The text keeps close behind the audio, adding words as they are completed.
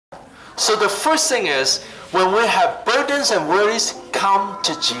So the first thing is, when we have burdens and worries, come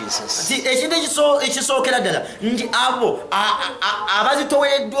to Jesus.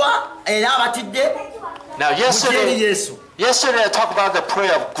 Now yesterday I talked about the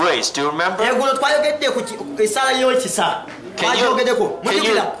prayer of grace. Do you remember?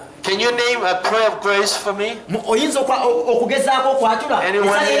 Can you name a prayer of grace for me? Anyone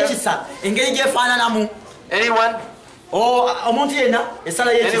here? Anyone?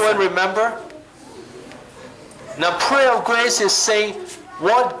 Anyone remember? Now prayer of grace is saying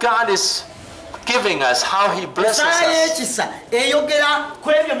what God is giving us, how He blesses us.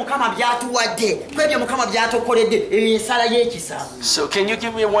 So can you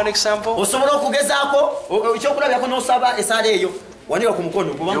give me one example?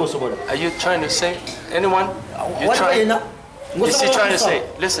 Are you trying to say? Anyone? You trying? Is he trying to say?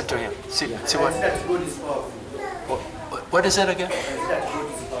 Listen to him. See what? What is it again?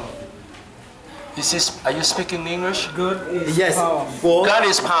 Are you speaking English? Good. Yes. God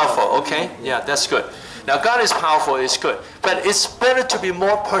is powerful. Okay. Yeah, that's good. Now God is powerful is good, but it's better to be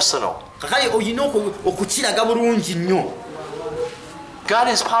more personal. God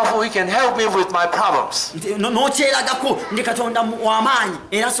is powerful. He can help me with my problems.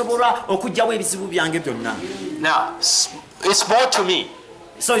 Now it's more to me.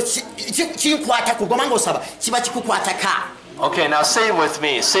 Okay, now say it with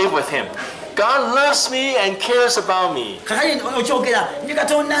me. Say it with him. God loves me and cares about me.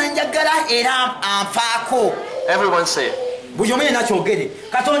 Everyone say it.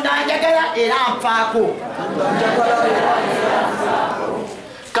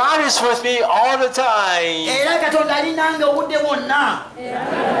 God is with me all the time.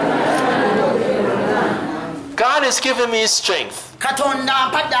 God has given me strength.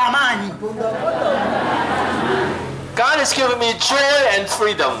 God has given me joy and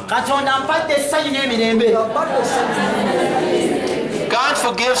freedom. God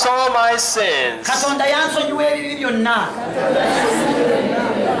forgives all my sins.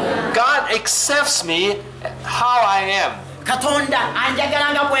 God accepts me how I am.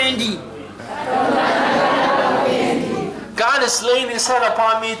 God is laying His hand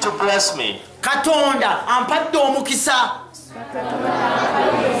upon me to bless me.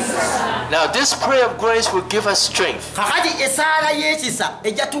 Now this prayer of grace will give us strength.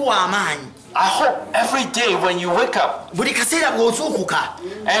 I hope every day when you wake up,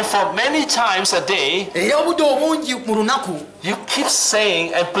 and for many times a day, you keep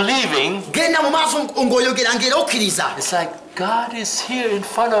saying and believing, it's like God is here in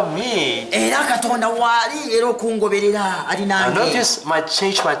front of me. Now notice,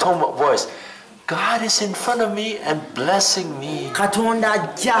 change my tone of voice. God is in front of me and blessing me.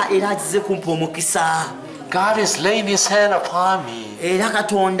 God is laying His hand upon me.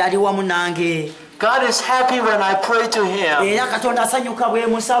 God is happy when I pray to Him.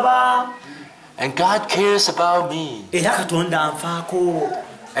 And God cares about me.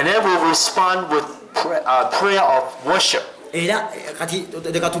 And then we respond with prayer of worship.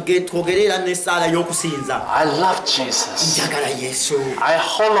 I love Jesus. I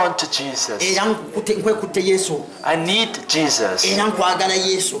hold on to Jesus. I need Jesus.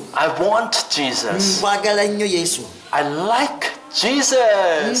 I want Jesus. I like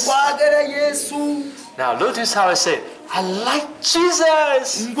Jesus. Now notice how I say it. I like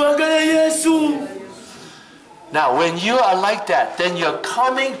Jesus. Now when you are like that, then you're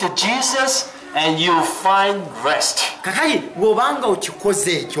coming to Jesus and you find rest.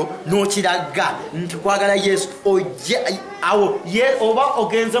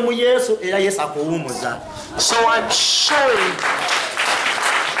 So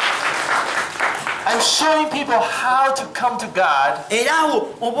I'm showing people how to come to God.